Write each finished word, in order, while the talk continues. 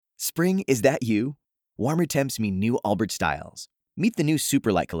Spring, is that you? Warmer temps mean new Allbirds styles. Meet the new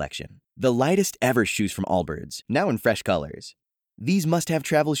Superlight collection, the lightest ever shoes from Allbirds, now in fresh colors. These must-have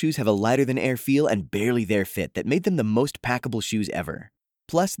travel shoes have a lighter-than-air feel and barely there fit that made them the most packable shoes ever.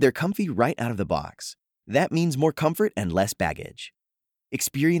 Plus, they're comfy right out of the box. That means more comfort and less baggage.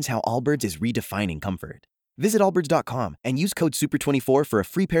 Experience how Allbirds is redefining comfort. Visit allbirds.com and use code SUPER24 for a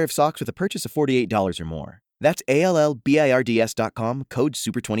free pair of socks with a purchase of $48 or more. That's ALLBIRDS.com, code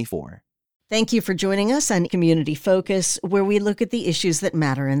SUPER24. Thank you for joining us on Community Focus, where we look at the issues that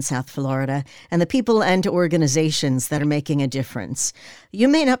matter in South Florida and the people and organizations that are making a difference. You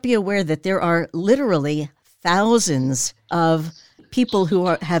may not be aware that there are literally thousands of people who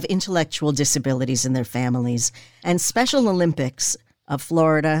have intellectual disabilities in their families, and Special Olympics of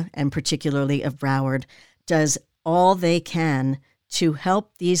Florida, and particularly of Broward, does all they can to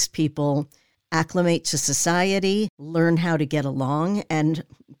help these people acclimate to society, learn how to get along, and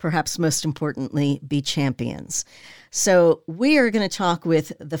perhaps most importantly, be champions. So we are going to talk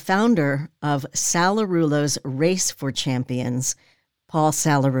with the founder of Salarullo's Race for Champions, Paul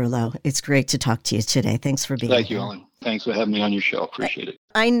Salarullo. It's great to talk to you today. Thanks for being here. Thank you, Ellen. Thanks for having me on your show. Appreciate it.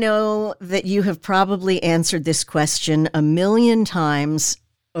 I know that you have probably answered this question a million times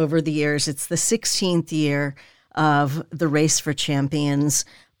over the years. It's the 16th year of the Race for Champions.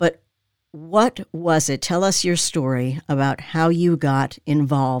 But what was it? Tell us your story about how you got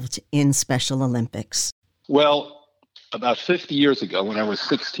involved in Special Olympics. Well, about 50 years ago, when I was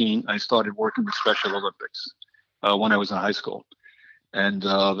 16, I started working with Special Olympics when I was in high school. And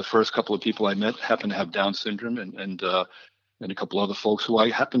the first couple of people I met happened to have Down syndrome and a couple other folks who I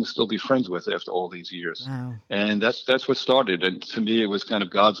happen to still be friends with after all these years. Wow. And that's what started. And to me, it was kind of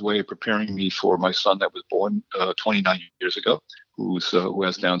God's way of preparing me for my son that was born 29 years ago, who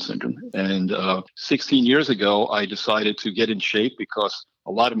has Down syndrome. And 16 years ago, I decided to get in shape because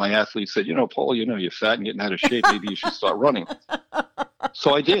a lot of my athletes said, Paul, you're fat and getting out of shape. Maybe you should start running.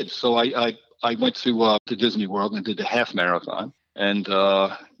 So I did. So I went to Disney World and did the half marathon. And,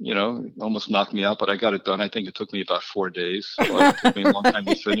 almost knocked me out, but I got it done. I think it took me about 4 days. So it took me a long time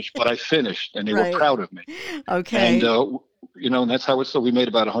to finish, but I finished and they were proud of me. Okay. And, and that's how it started. We made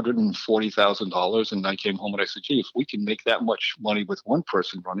about $140,000. And I came home and I said, gee, if we can make that much money with one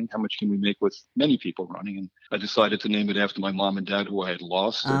person running, how much can we make with many people running? And I decided to name it after my mom and dad, who I had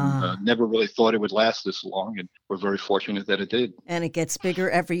lost, and never really thought it would last this long. And we're very fortunate that it did. And it gets bigger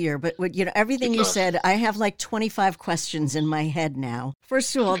every year. But everything you said, I have like 25 questions in my head now.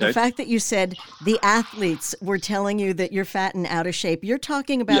 First of all, the fact that you said the athletes were telling you that you're fat and out of shape, you're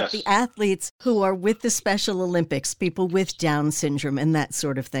talking about the athletes who are with the Special Olympics, people with Down syndrome and that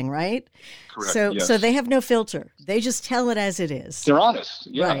sort of thing, right? Correct. So they have no filter. They just tell it as it is. They're honest.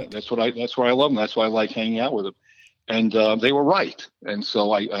 Yeah, right. That's why I love them. That's why I like hanging out with them. And they were right. And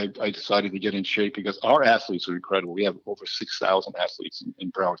so I decided to get in shape because our athletes are incredible. We have over 6,000 athletes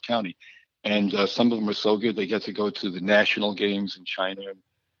in Broward County. And some of them are so good, they get to go to the national games in China,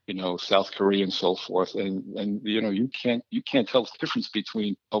 South Korea and so forth. And you can't tell the difference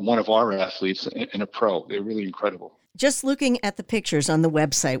between one of our athletes and a pro. They're really incredible. Just looking at the pictures on the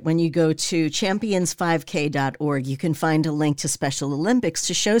website, when you go to champions5k.org, you can find a link to Special Olympics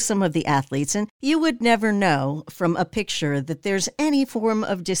to show some of the athletes. And you would never know from a picture that there's any form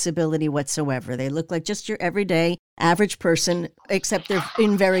of disability whatsoever. They look like just your everyday average person, except they're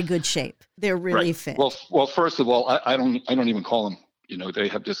in very good shape. They're really fit. Well, first of all, I don't even call them. They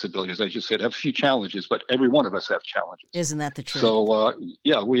have disabilities. I just said have a few challenges, but every one of us have challenges. Isn't that the truth? So,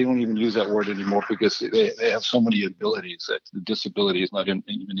 we don't even use that word anymore because they have so many abilities that the disability is not even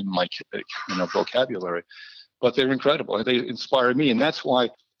in my vocabulary. But they're incredible. They inspire me. And that's why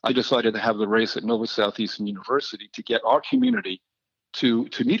I decided to have the race at Nova Southeastern University to get our community to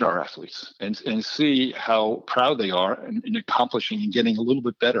meet our athletes and see how proud they are in accomplishing and getting a little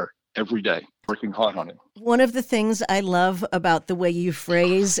bit better every day, working hard on it. One of the things I love about the way you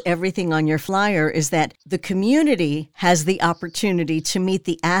phrase everything on your flyer is that the community has the opportunity to meet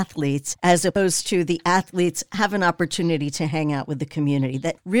the athletes as opposed to the athletes have an opportunity to hang out with the community.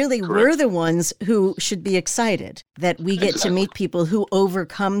 That really we're the ones who should be excited that we get to meet people who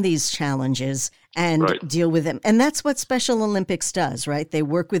overcome these challenges and deal with them. And that's what Special Olympics does, right? They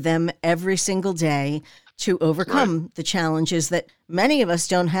work with them every single day to overcome the challenges that many of us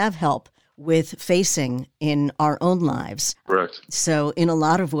don't have help with facing in our own lives. Correct. So in a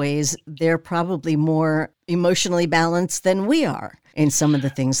lot of ways, they're probably more emotionally balanced than we are in some of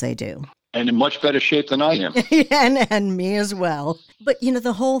the things they do. And in much better shape than I am. and me as well. But,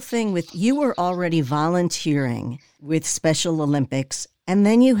 the whole thing with you were already volunteering with Special Olympics, and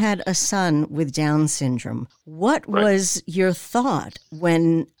then you had a son with Down syndrome. What was your thought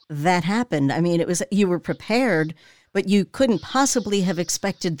when that happened? I mean, you were prepared, but you couldn't possibly have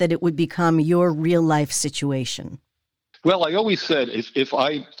expected that it would become your real life situation. Well, I always said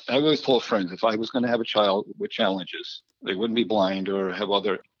I always told friends if I was going to have a child with challenges, they wouldn't be blind or have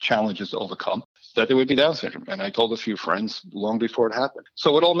other challenges to overcome, that there would be Down syndrome. And I told a few friends long before it happened.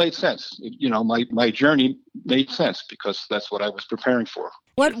 So it all made sense. My journey made sense because that's what I was preparing for.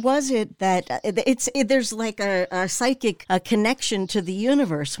 What was it that there's like a psychic connection to the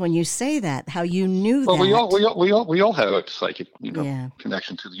universe when you say that? How you knew well, that? We all have a psychic Yeah.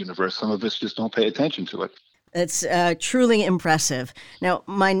 connection to the universe. Some of us just don't pay attention to it. It's truly impressive. Now,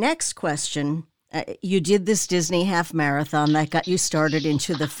 my next question, you did this Disney half marathon that got you started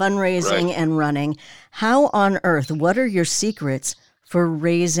into the fundraising Right. and running. How on earth, what are your secrets for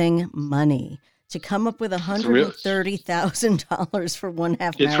raising money to come up with $130,000 for one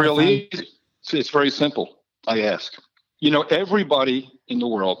half marathon? It's really easy. It's very simple. I ask. Everybody in the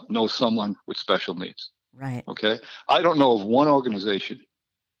world knows someone with special needs. Right. Okay. I don't know of one organization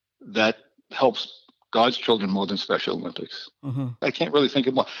that helps God's children more than Special Olympics. Mm-hmm. I can't really think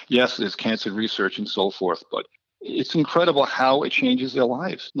of one. Yes, there's cancer research and so forth, but it's incredible how it changes their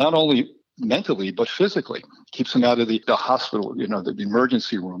lives, not only mentally, but physically. Keeps them out of the hospital, the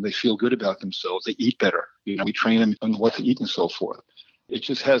emergency room. They feel good about themselves. They eat better. We train them on what to eat and so forth. It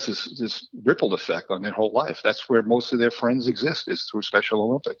just has this ripple effect on their whole life. That's where most of their friends exist, is through Special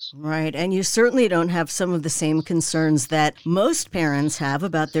Olympics. Right. And you certainly don't have some of the same concerns that most parents have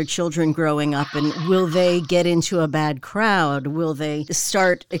about their children growing up. And will they get into a bad crowd? Will they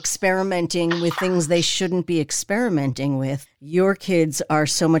start experimenting with things they shouldn't be experimenting with? Your kids are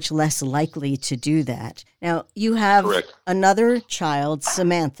so much less likely to do that. Now, you have Correct. Another child,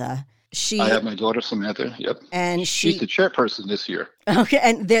 Samantha. I have my daughter, Samantha. Yep. And she's the chairperson this year. Okay.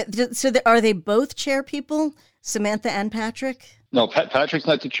 And are they both chair people, Samantha and Patrick? No, Patrick's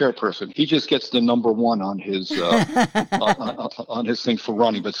not the chairperson. He just gets the number one on his on his thing for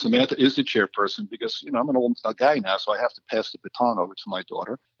running. But Samantha is the chairperson because I'm an old guy now, so I have to pass the baton over to my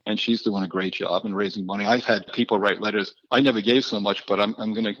daughter, and she's doing a great job in raising money. I've had people write letters. I never gave so much, but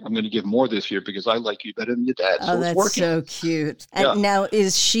I'm gonna give more this year because I like you better than your dad. So that's it's working. So cute. And yeah. Now,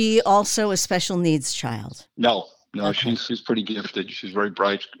 is she also a special needs child? No, Okay. She's pretty gifted. She's very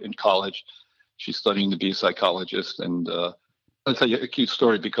bright in college. She's studying to be a psychologist, and I'll tell you a cute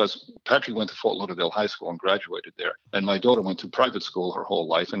story because Patrick went to Fort Lauderdale High School and graduated there. And my daughter went to private school her whole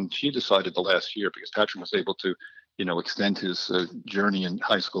life. And she decided the last year, because Patrick was able to, extend his journey in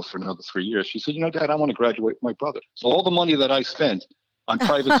high school for another 3 years. She said, Dad, I want to graduate with my brother. So all the money that I spent on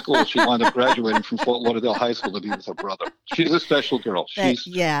private school, she wound up graduating from Fort Lauderdale High School to be with her brother. She's a special girl. She's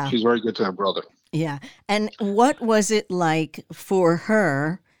very good to her brother. Yeah. And what was it like for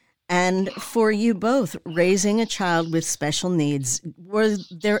her and for you both raising a child with special needs? Were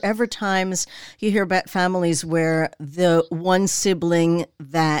there ever times you hear about families where the one sibling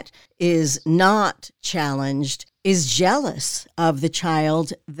that is not challenged is jealous of the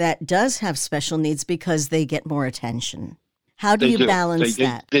child that does have special needs because they get more attention? How do you balance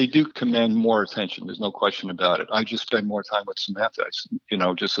that? They do command more attention. There's no question about it. I just spend more time with Samantha,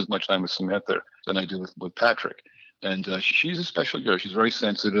 just as much time with Samantha than I do with Patrick. And she's a special girl. She's very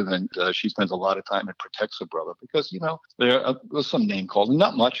sensitive, and she spends a lot of time and protects her brother because, there's some name calling.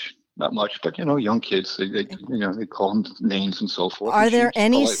 Not much, but, young kids, they call them names and so forth. Are there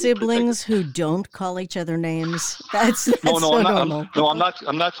any siblings who don't call each other names? That's no, so normal. I'm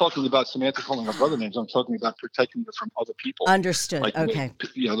not talking about Samantha calling her brother names. I'm talking about protecting her from other people. Understood. Like, okay.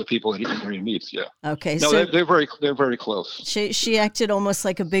 The people that he meets. Yeah. Okay. No, so they're very close. She acted almost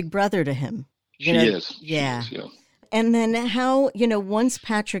like a big brother to him. She is. Yeah. She is, yeah. And then how, once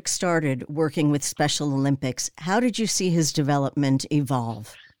Patrick started working with Special Olympics, how did you see his development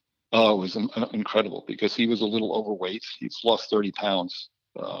evolve? Oh, it was incredible because he was a little overweight. He's lost 30 pounds,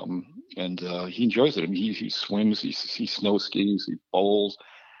 and he enjoys it. I mean, he swims, he snow skis, he bowls,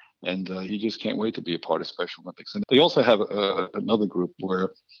 and he just can't wait to be a part of Special Olympics. And they also have another group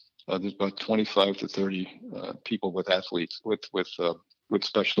where there's about 25 to 30 people with athletes with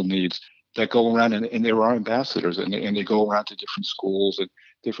special needs that go around, and there are ambassadors, and they go around to different schools and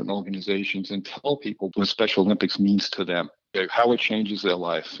different organizations and tell people what Special Olympics means to them, how it changes their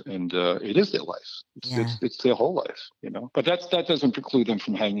life. And it is their life. It's their whole life, But that doesn't preclude them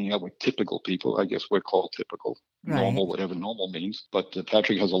from hanging out with typical people. I guess we're called typical, normal, whatever normal means. But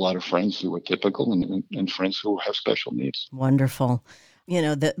Patrick has a lot of friends who are typical and friends who have special needs. Wonderful.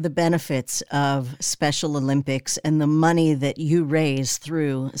 The benefits of Special Olympics and the money that you raise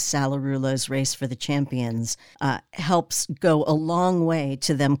through Salarullo's Race for the Champions helps go a long way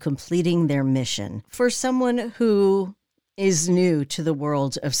to them completing their mission. For someone who is new to the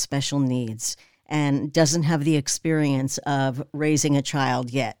world of special needs and doesn't have the experience of raising a child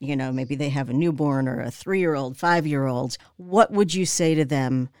yet, maybe they have a newborn or a 3-year-old, 5-year-old, what would you say to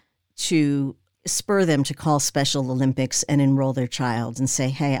them to spur them to call Special Olympics and enroll their child and say,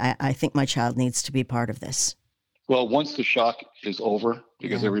 hey, I think my child needs to be part of this? Well, once the shock is over,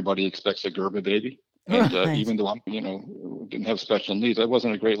 because everybody expects a Gerber baby, and Right. even though I'm, didn't have special needs, I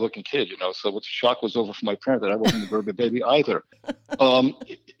wasn't a great looking kid, so once the shock was over for my parents that I wasn't a Gerber baby either.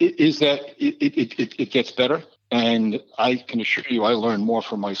 Is that it gets better. And I can assure you, I learned more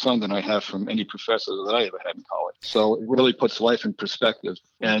from my son than I have from any professor that I ever had in college. So it really puts life in perspective.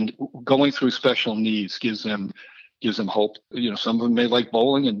 And going through special needs gives them hope. Some of them may like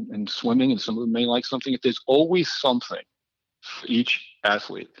bowling and swimming, and some of them may like something. There's always something for each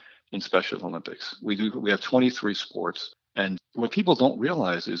athlete in Special Olympics. We have 23 sports. And what people don't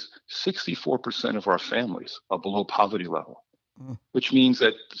realize is 64% of our families are below poverty level, which means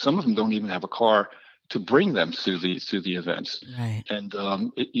that some of them don't even have a car to bring them to the events. Right. And,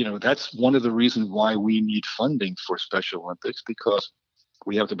 that's one of the reasons why we need funding for Special Olympics, because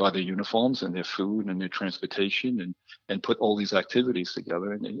we have to buy their uniforms and their food and their transportation and put all these activities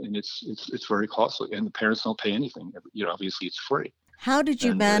together. And it's very costly. And the parents don't pay anything. Obviously it's free. How did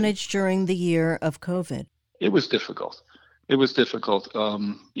you manage during the year of COVID? It was difficult. We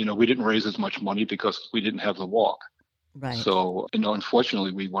didn't raise as much money because we didn't have the walk. Right. So,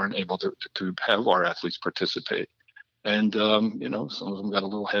 unfortunately, we weren't able to have our athletes participate. And, some of them got a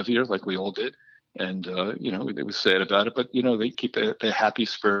little heavier, like we all did. And, they were sad about it, but, they keep their happy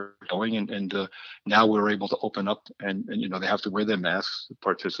spirit going. And now we're able to open up and, they have to wear their masks to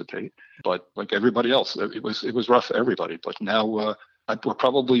participate. But like everybody else, it was rough for everybody. But now we're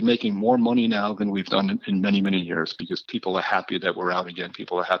probably making more money now than we've done in many, many years, because people are happy that we're out again.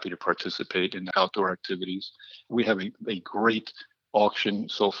 People are happy to participate in outdoor activities. We have a great auction.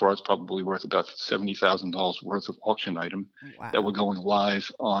 So far, it's probably worth about $70,000 worth of auction item. Wow. That we're going live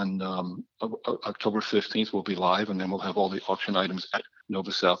on October 15th. We'll be live, and then we'll have all the auction items at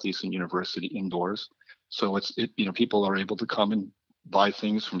Nova Southeastern University indoors. So people are able to come and buy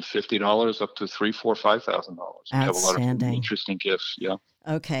things from $50 up to $3,000, $4,000, $5,000. We have a lot of interesting gifts. Yeah.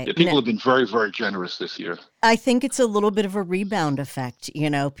 Okay. Yeah, people have been very, very generous this year. I think it's a little bit of a rebound effect.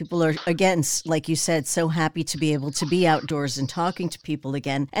 People are, again, like you said, so happy to be able to be outdoors and talking to people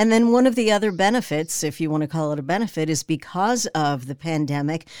again. And then one of the other benefits, if you want to call it a benefit, is because of the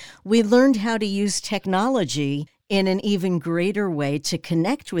pandemic, we learned how to use technology in an even greater way to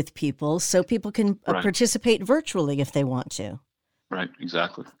connect with people so people can participate virtually if they want to. Right,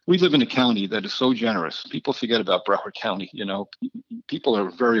 exactly. We live in a county that is so generous. People forget about Broward County. People are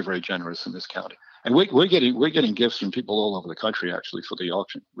very, very generous in this county, and we're getting gifts from people all over the country actually for the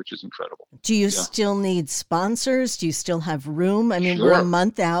auction, which is incredible. Do you still need sponsors? Do you still have room? I mean, Sure. We're a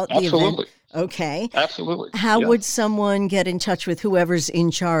month out. Absolutely. The event. Okay. Absolutely. How would someone get in touch with whoever's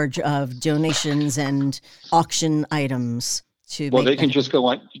in charge of donations and auction items? Well, they can just go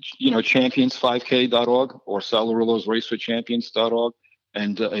on, champions5k.org or Salarullo's raceforchampions.org.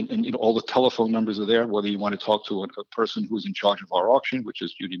 And all the telephone numbers are there, whether you want to talk to a person who's in charge of our auction, which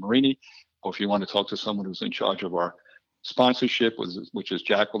is Judy Marini, or if you want to talk to someone who's in charge of our sponsorship, which is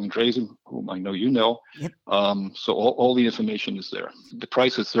Jacqueline Drazen, whom I know you know. Yep. So all the information is there. The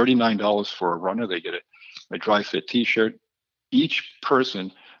price is $39 for a runner. They get a dry fit T-shirt. Each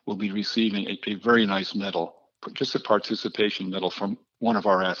person will be receiving a very nice medal, just a participation medal from one of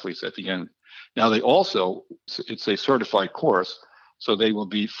our athletes at the end. Now it's a certified course, so they will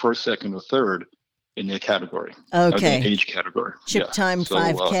be first, second, or third in their category. Okay. The age category. Chip time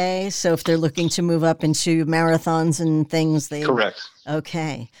 5K. So if they're looking to move up into marathons and things, correct.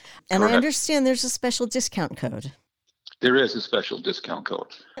 Okay. And Correct. I understand there's a special discount code. There is a special discount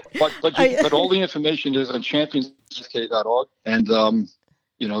code, but all the information is on champions5k.org, and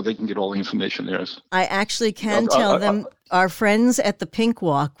they can get all the information there. I actually can tell them our friends at the Pink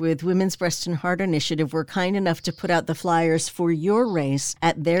Walk with Women's Breast and Heart Initiative were kind enough to put out the flyers for your race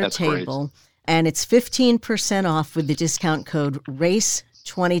at their table. Great. And it's 15% off with the discount code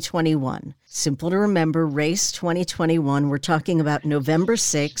RACE2021. Simple to remember, RACE2021. We're talking about November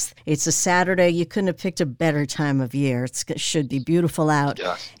 6th. It's a Saturday. You couldn't have picked a better time of year. It should be beautiful out.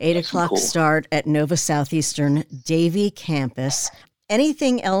 Yeah, 8 o'clock start at Nova Southeastern Davie campus.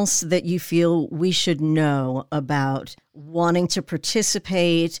 Anything else that you feel we should know about wanting to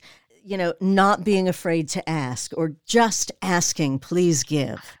participate, not being afraid to ask, or just asking, please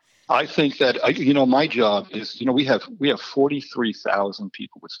give? I think that, my job is, we have 43,000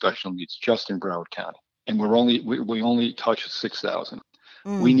 people with special needs just in Broward County, and we only touch 6,000.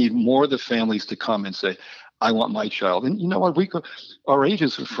 We need more of the families to come and say, I want my child. And you know what? Our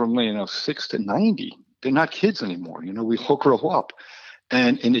ages are from 6 to 90. They're not kids anymore. We all grow up,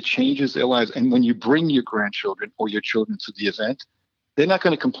 and it changes their lives. And when you bring your grandchildren or your children to the event, they're not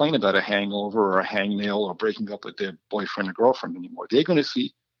going to complain about a hangover or a hangnail or breaking up with their boyfriend or girlfriend anymore. They're going to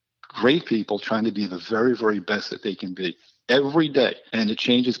see great people trying to be the very, very best that they can be every day. And it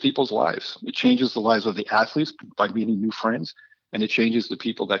changes people's lives. It changes the lives of the athletes by meeting new friends, and it changes the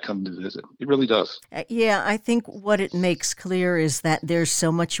people that come to visit. It really does. Yeah, I think what it makes clear is that there's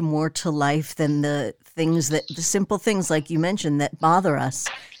so much more to life than the simple things like you mentioned that bother us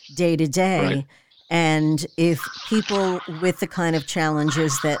day to day. Right. And if people with the kind of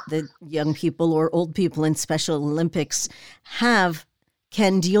challenges that the young people or old people in Special Olympics have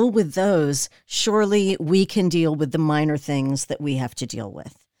can deal with those, surely we can deal with the minor things that we have to deal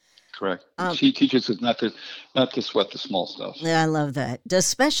with. Correct. She teaches us not to sweat the small stuff. Yeah, I love that. Does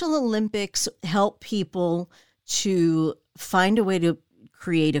Special Olympics help people to find a way to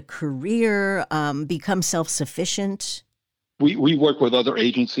create a career, become self-sufficient? We work with other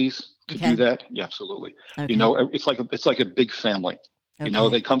agencies to Okay. do that. Yeah, absolutely. Okay. It's like a big family. Okay.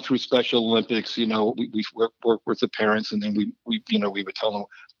 They come through Special Olympics. We work with the parents, and then we would tell them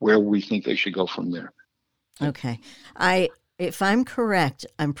where we think they should go from there. Okay. If I'm correct,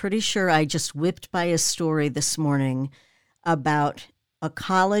 I'm pretty sure I just whipped by a story this morning about a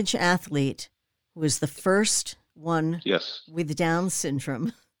college athlete who was the first one Yes. with Down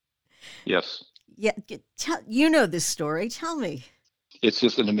syndrome. Yes. Yeah, you know this story. Tell me. It's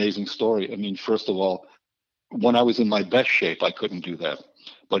just an amazing story. I mean, first of all, when I was in my best shape, I couldn't do that.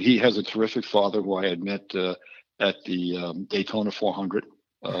 But he has a terrific father who I had met at the Daytona 400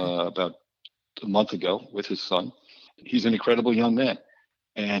 about a month ago with his son. He's an incredible young man,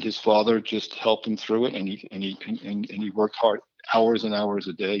 and his father just helped him through it. And he worked hard, hours and hours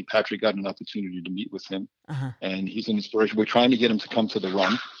a day. Patrick got an opportunity to meet with him, and he's an inspiration. We're trying to get him to come to the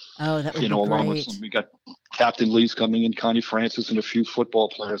run. Oh, that would be along with great. some, we got Captain Lee's coming in, Connie Francis, and a few football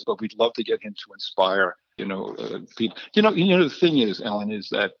players. But we'd love to get him to inspire, people. The thing is, Ellen, is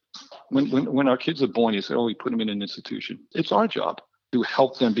that when our kids are born, you say, "Oh, we put them in an institution." It's our job to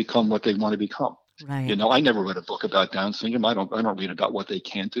help them become what they want to become. Right. I never read a book about Down syndrome. I don't read about what they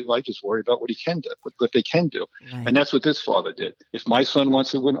can't do. I just worry about what he can do, what they can do. Right. And that's what this father did. If my son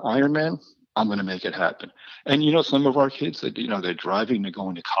wants to win Ironman, I'm going to make it happen. And some of our kids that they're driving, they're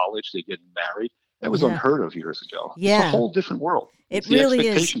going to college, they're getting married. That was unheard of years ago. Yeah. It's a whole different world. It The really is.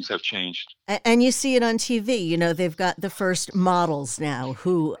 expectations have changed. And you see it on TV. They've got the first models now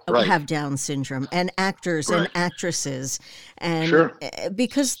who have Down syndrome, and actors and actresses. And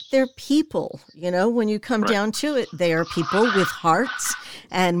because they're people, when you come down to it, they are people with hearts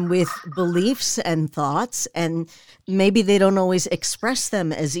and with beliefs and thoughts. And maybe they don't always express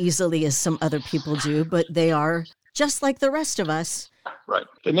them as easily as some other people do, but they are just like the rest of us. Right.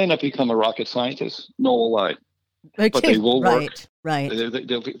 They may not become a rocket scientist, nor will I. But they will work. Right.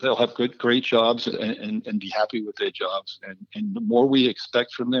 They'll have great jobs and be happy with their jobs. And the more we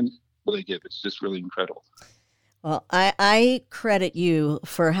expect from them, what they give. It's just really incredible. Well, I credit you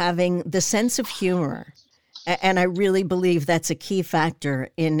for having the sense of humor. And I really believe that's a key factor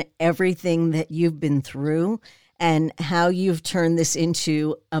in everything that you've been through and how you've turned this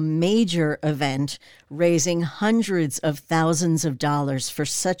into a major event, raising hundreds of thousands of dollars for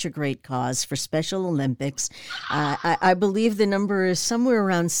such a great cause, for Special Olympics. I believe the number is somewhere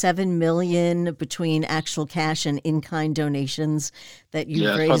around $7 million between actual cash and in-kind donations that you've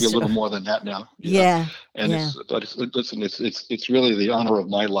raised. Yeah, it's probably a little more than that now. Yeah. It's really the honor of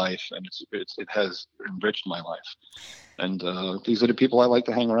my life, and it has enriched my life. And these are the people I like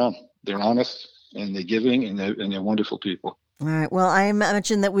to hang around. They're honest, and they're giving, and they're wonderful people. All right. Well, I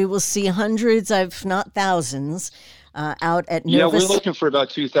imagine that we will see hundreds, if not thousands, out at Nova. Yeah, we're looking for about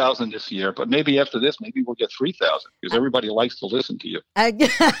 2,000 this year, but maybe after this, maybe we'll get 3,000 because everybody likes to listen to you.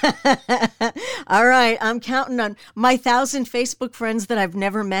 All right. I'm counting on my 1,000 Facebook friends that I've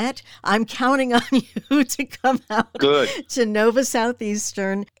never met. I'm counting on you to come out to Nova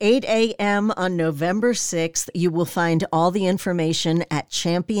Southeastern, 8 a.m. on November 6th. You will find all the information at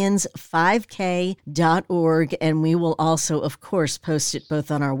champions5k.org, and we will also, of course, post it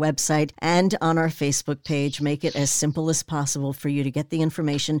both on our website and on our Facebook page. Make it as simple as possible for you to get the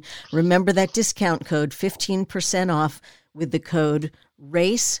information. Remember that discount code, 15% off with the code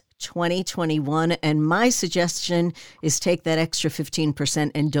RACE2021. And my suggestion is take that extra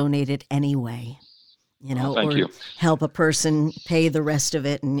 15% and donate it anyway. Thank you. Help a person pay the rest of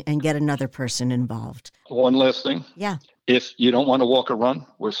it and get another person involved. One last thing. Yeah. If you don't want to walk or run,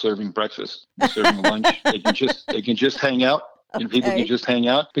 we're serving breakfast. We're serving lunch. They can just hang out People can just hang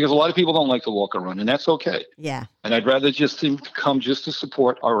out, because a lot of people don't like to walk or run, and that's okay. Yeah. And I'd rather just them come just to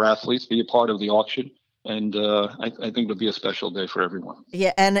support our athletes, be a part of the auction. And I think it'll be a special day for everyone.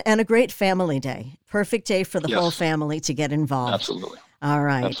 Yeah, and a great family day. Perfect day for the whole family to get involved. Absolutely. All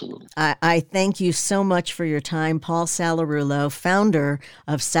right. Absolutely. I thank you so much for your time, Paul Salarullo, founder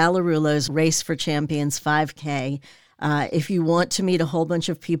of Salarullo's Race for Champions 5K. If you want to meet a whole bunch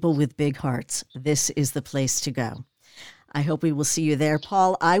of people with big hearts, this is the place to go. I hope we will see you there.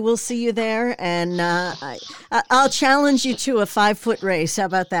 Paul, I will see you there, and I'll challenge you to a 5-foot race. How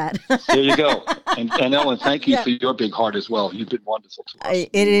about that? There you go. And Ellen, thank you for your big heart as well. You've been wonderful to us.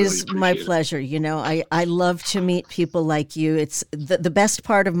 It is my pleasure. You know, I love to meet people like you. It's the best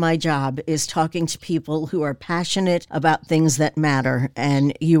part of my job is talking to people who are passionate about things that matter,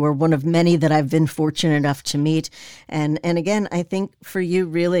 and you are one of many that I've been fortunate enough to meet. And again, I think for you,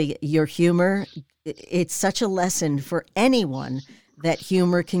 really, your humor, it's such a lesson for anyone that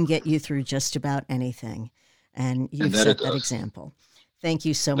humor can get you through just about anything. And you've set that example. Thank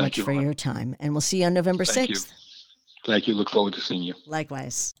you so much for your time. And we'll see you on November 6th. Thank you. Look forward to seeing you.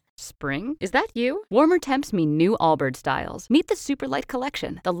 Likewise. Spring? Is that you? Warmer temps mean new Allbirds styles. Meet the Superlight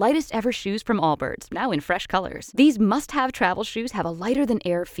Collection, the lightest ever shoes from Allbirds, now in fresh colors. These must-have travel shoes have a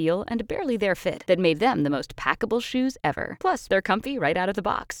lighter-than-air feel and a barely-there fit that made them the most packable shoes ever. Plus, they're comfy right out of the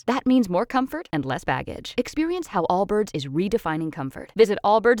box. That means more comfort and less baggage. Experience how Allbirds is redefining comfort. Visit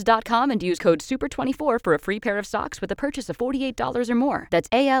allbirds.com and use code SUPER24 for a free pair of socks with a purchase of $48 or more. That's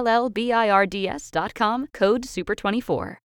ALLBIRDS.com, code SUPER24.